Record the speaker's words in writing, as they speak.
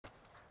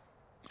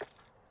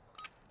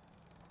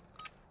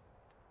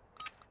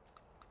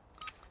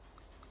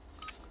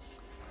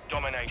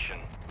location.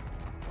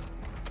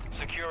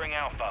 Securing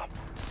Alpha.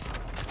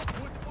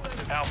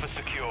 Alpha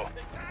secure.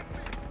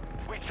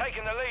 We've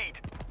taken the lead.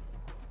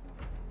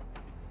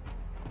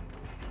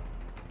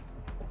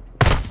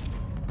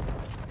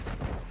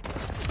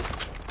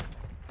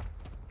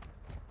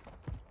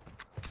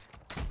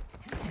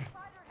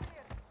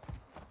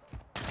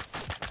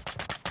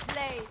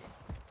 Slade.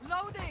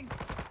 Loading.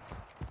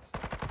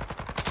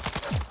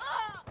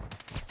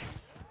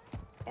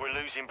 We're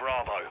losing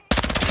Bravo.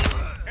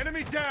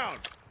 Enemy down!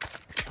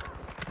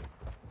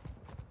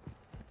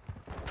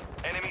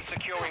 Enemy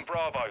securing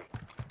Bravo.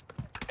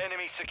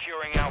 Enemy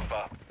securing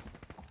Alpha.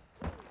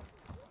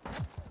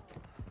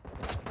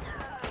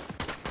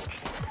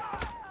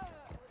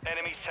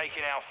 Enemies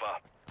taking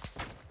Alpha.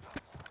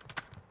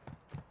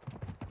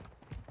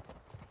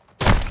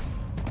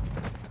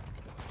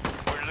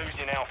 We're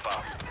losing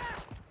Alpha.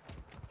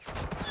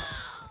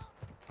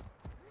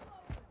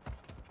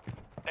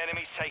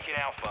 Enemies taking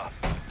Alpha.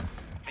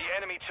 The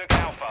enemy took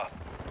Alpha.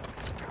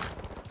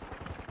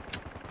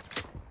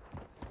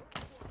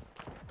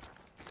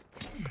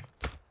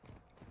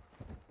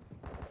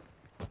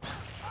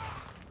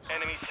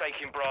 Enemies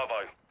taking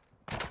Bravo.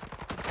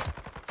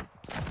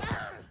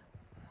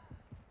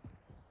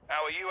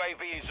 Our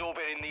UAV is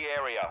orbiting the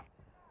area.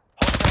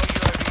 Hostile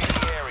UAV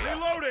in the area.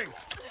 Reloading!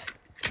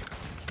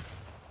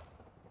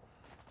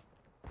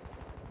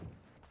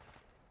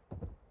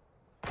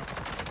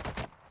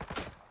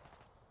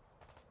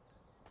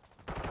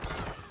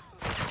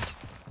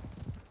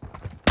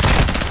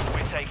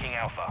 We're taking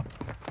Alpha.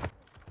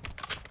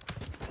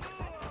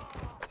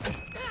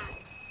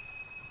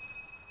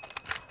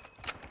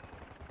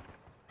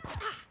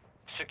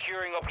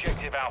 Securing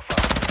objective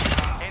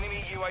Alpha.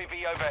 Enemy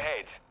UAV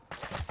overhead.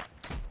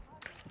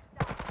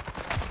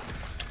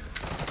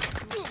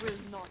 You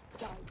will not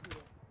die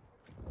here.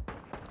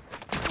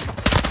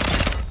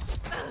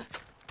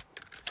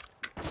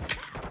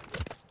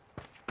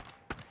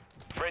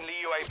 Friendly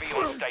UAV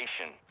on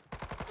station.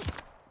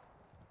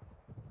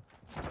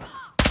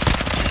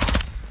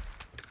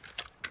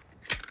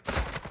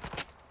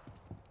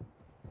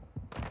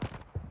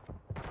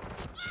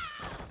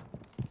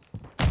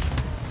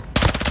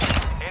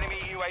 Enemy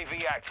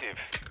UAV active.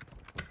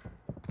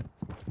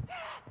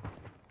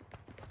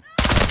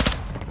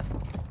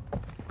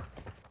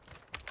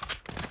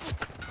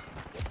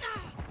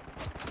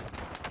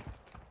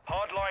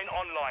 Hardline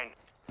online.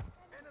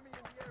 Enemy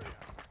in the area.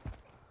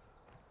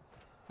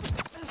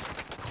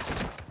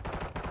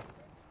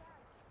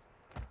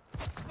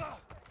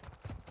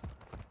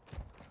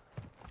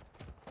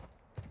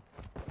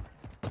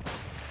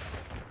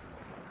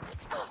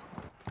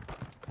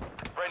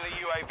 Friendly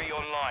UAV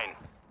online.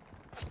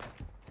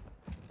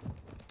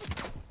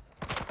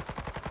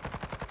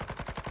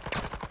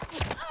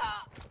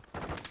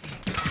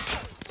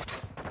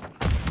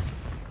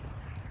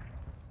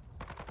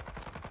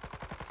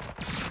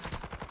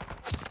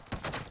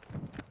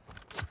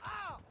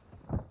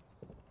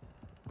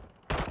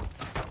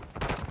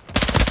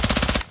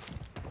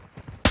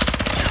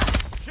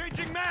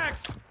 Changing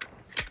max!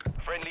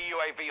 Friendly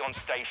UAV on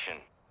station.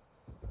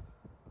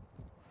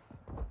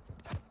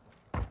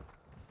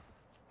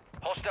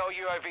 Hostile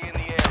UAV in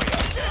the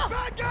area.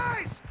 Bad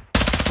guys!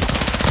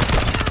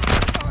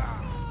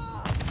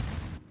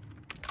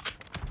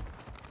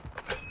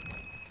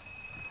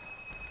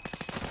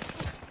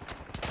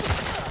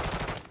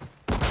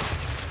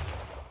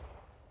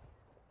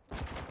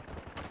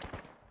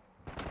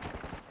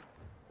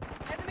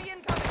 Enemy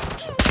incoming.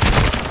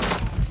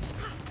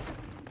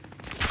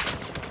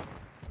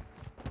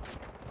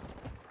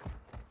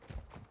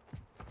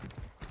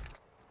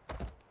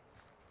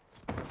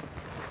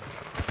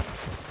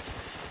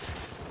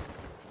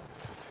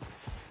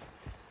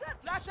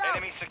 Flash out.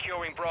 Enemy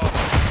securing Bravo.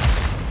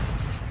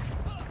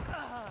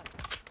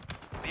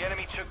 The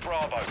enemy took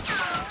Bravo.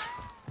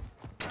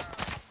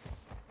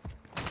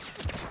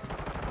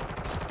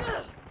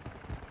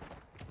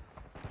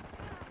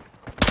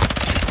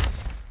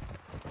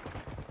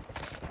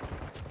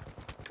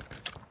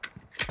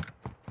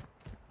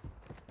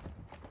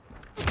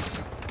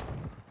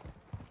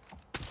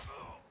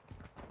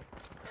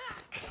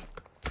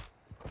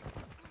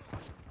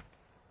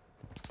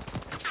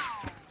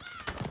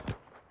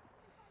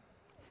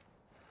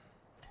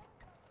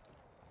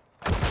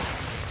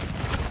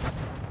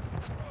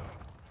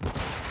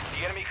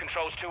 The enemy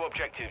controls two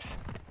objectives.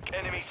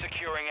 Enemy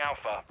securing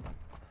Alpha.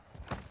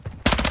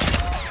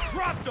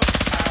 Drop them!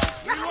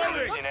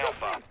 Reloading! In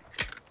Alpha.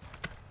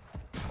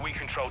 We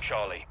control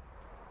Charlie.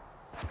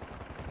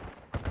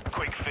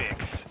 Quick fix.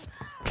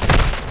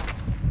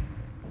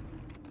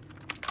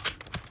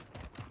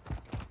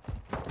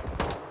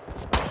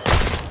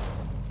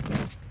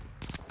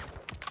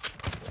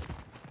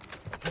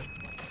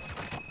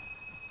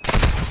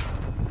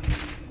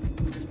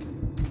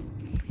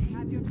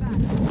 Have your back.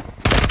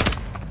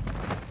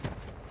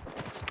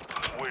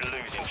 We're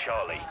losing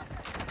Charlie.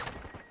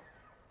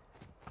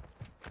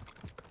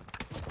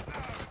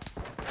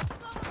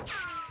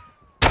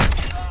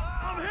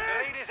 I'm The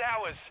hit! lead is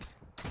ours.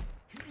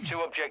 Two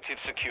objectives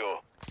secure.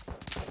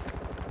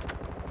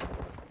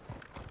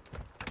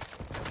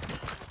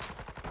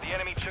 The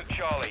enemy took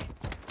Charlie.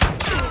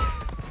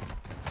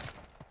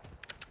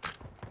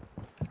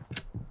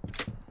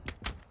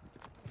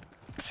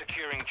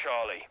 Securing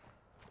Charlie.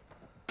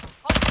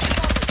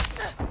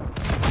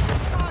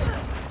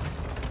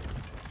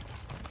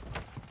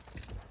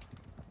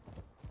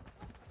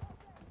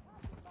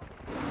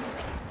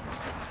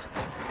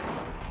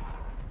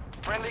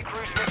 Friendly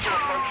cruise missile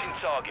approaching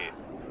target.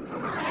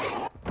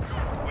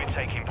 We're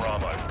taking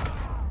Bravo.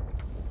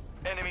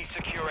 Enemy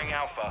securing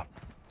Alpha.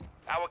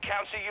 Our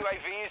counter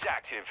UAV is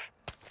active.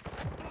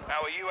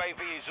 Our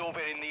UAV is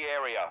orbiting the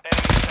area.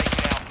 Enemy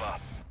taking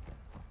Alpha.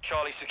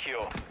 Charlie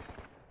secure.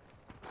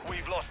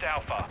 We've lost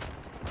Alpha.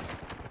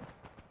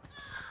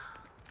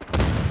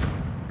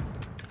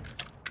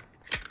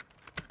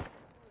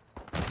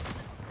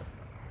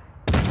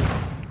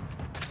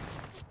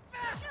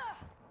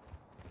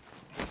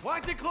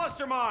 Planted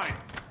cluster mine!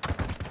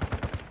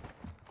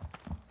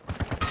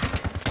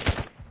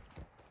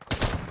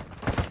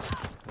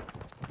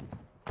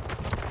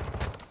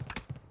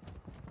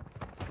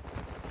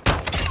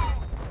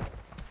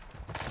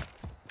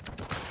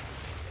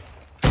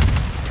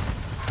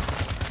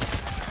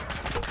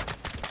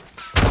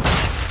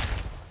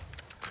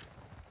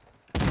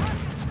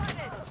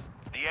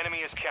 The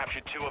enemy has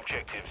captured 2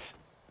 objectives.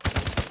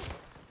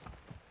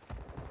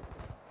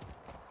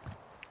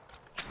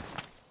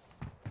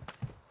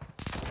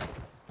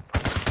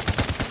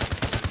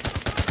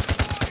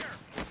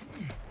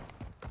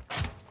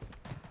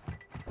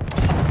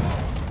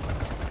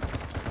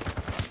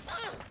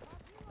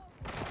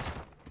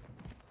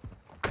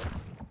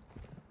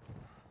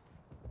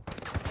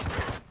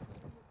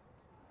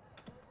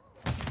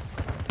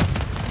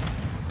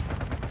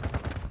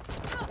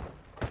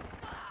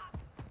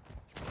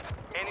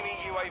 Enemy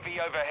UAV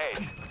overhead.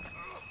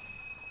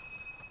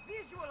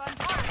 Visual on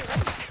target.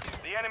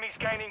 The enemy's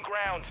gaining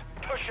ground.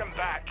 Push them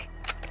back.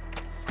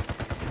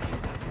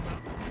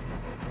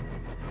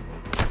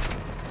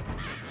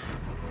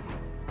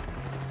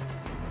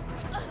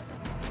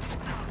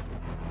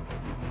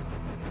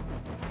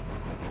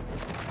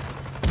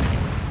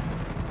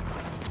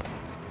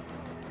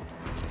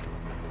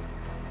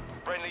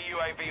 Friendly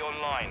UAV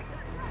online.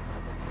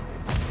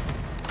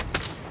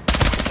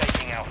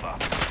 Taking Alpha.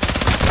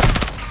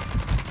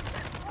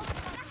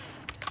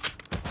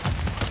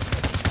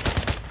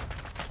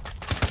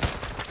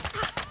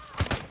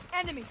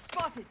 Enemy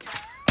spotted.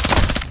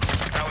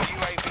 Our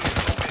UAV is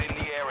orbiting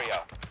the area.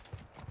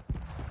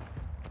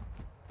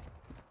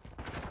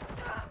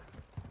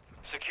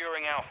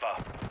 Securing Alpha.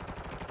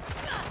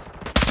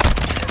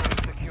 Enemy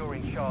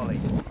securing Charlie.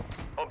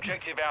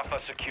 Objective Alpha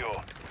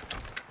secure.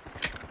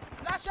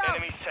 Flash out.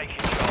 Enemies taking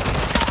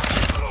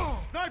Charlie.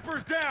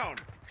 Sniper's down!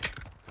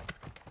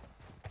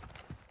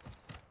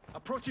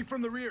 Approaching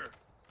from the rear.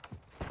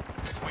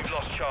 We've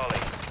lost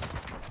Charlie.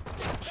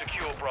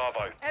 Secure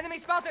Bravo. Enemy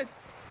spotted.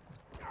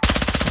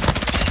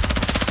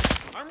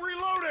 I'm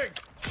reloading!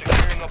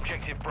 Securing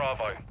objective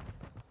Bravo.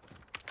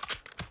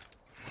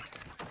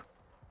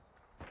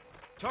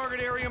 Target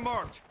area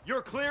marked.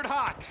 You're cleared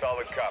hot.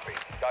 Solid copy.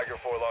 Tiger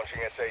 4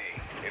 launching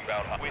SAE.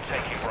 Inbound hot. We're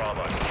taking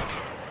Bravo.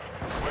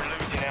 We're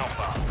losing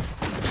Alpha.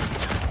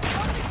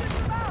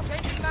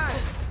 Changing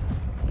mags.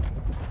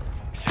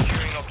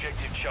 Securing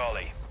objective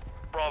Charlie.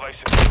 Bravo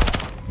secure.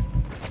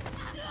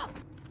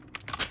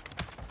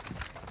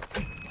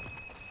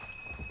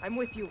 I'm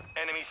with you.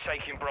 Enemies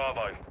taking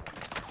Bravo.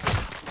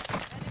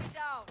 Enemy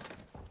down.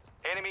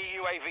 Enemy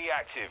UAV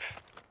active.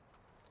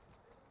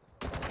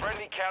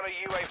 Friendly counter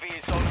UAV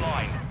is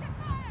online.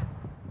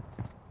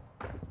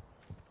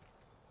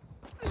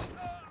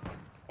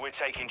 We're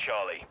taking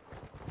Charlie.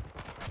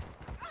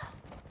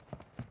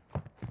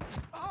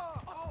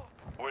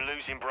 We're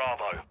losing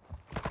Bravo.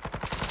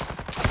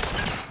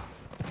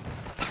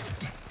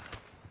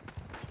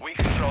 We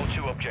control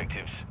 2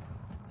 objectives.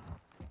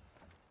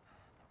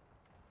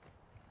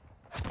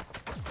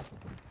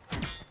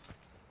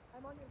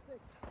 I'm on your 6.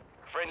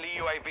 Friendly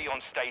UAV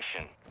on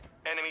station.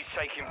 Enemies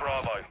taking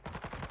Bravo.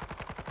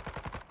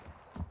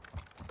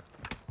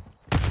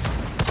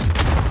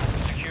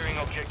 Securing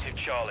objective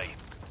Charlie.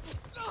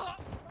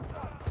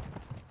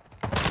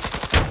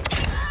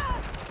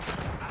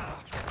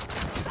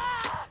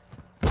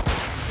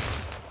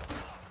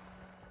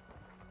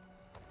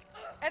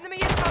 Enemy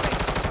incoming.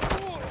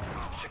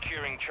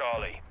 Securing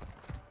Charlie.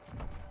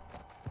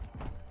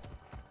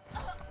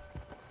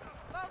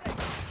 Loading.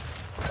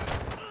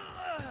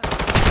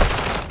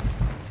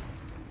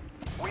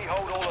 We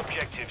hold all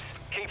objectives.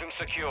 Keep them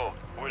secure.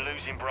 We're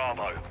losing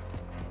Bravo.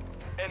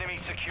 Enemy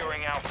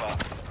securing Alpha.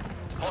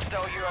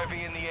 Hostile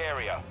UAV in the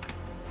area.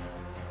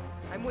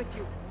 I'm with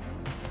you.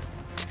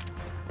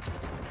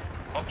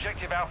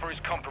 Objective Alpha is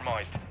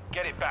compromised.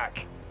 Get it back.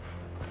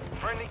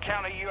 Friendly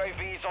counter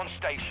UAV is on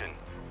station.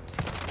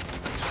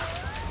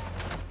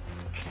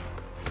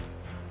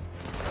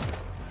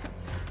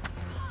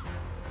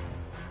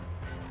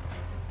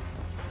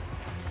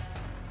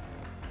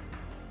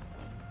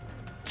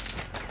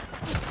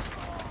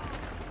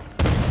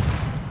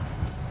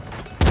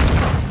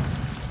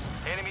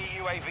 Enemy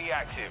UAV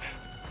active.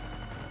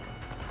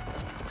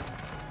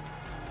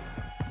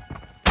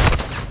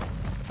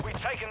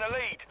 taken the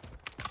lead.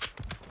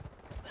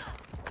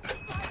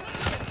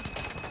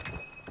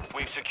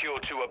 We've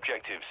secured 2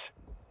 objectives.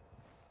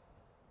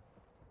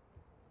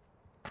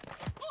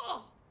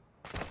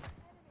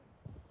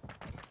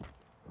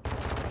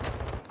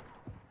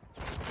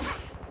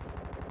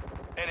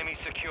 Enemy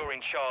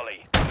securing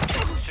Charlie.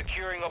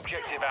 Securing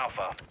objective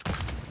Alpha.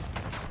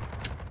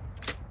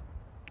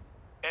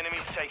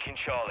 Enemies taking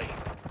Charlie.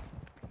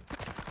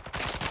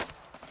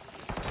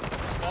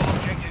 All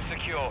objectives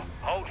secure.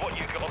 Hold what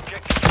you got.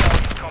 Objective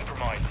Charlie is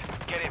compromised.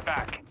 Get it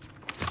back.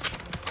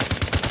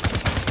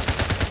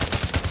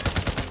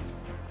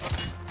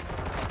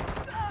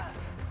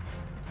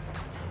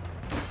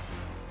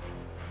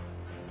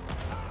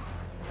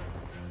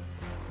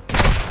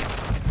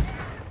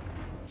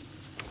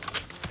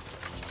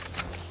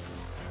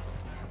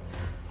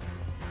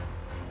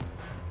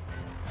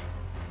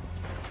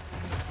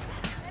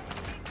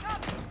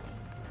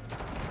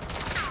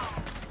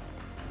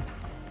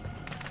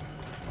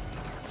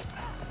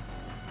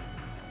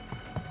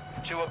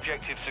 Two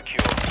objectives secure.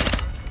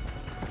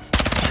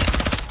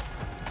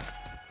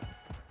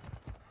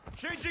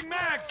 Changing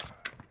mags!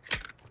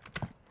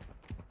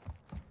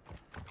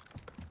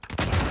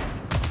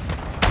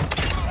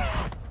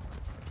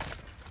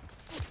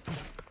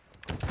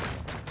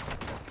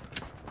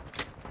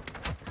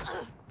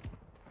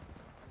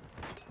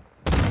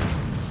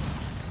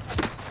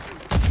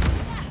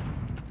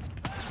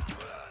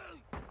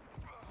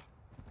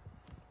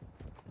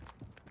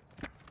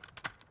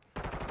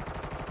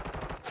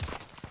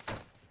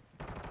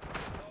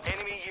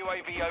 Enemy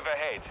UAV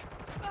overhead.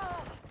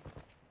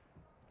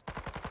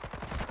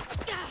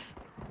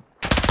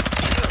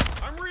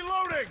 I'm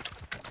reloading!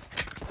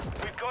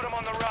 We've got them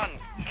on the run.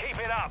 Keep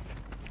it up.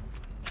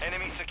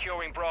 Enemy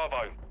securing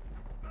Bravo.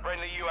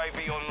 Friendly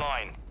UAV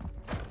online.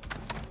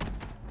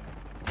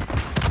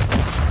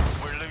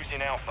 We're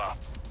losing Alpha.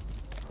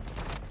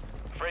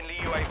 Friendly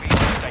UAV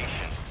on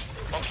station.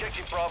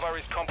 Objective Bravo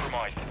is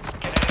compromised.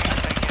 Get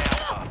enemies taking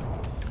Alpha.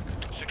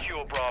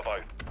 Secure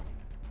Bravo.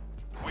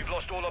 We've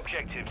lost all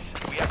objectives.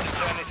 We have to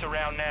turn this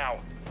around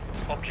now.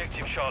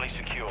 Objective Charlie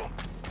secure.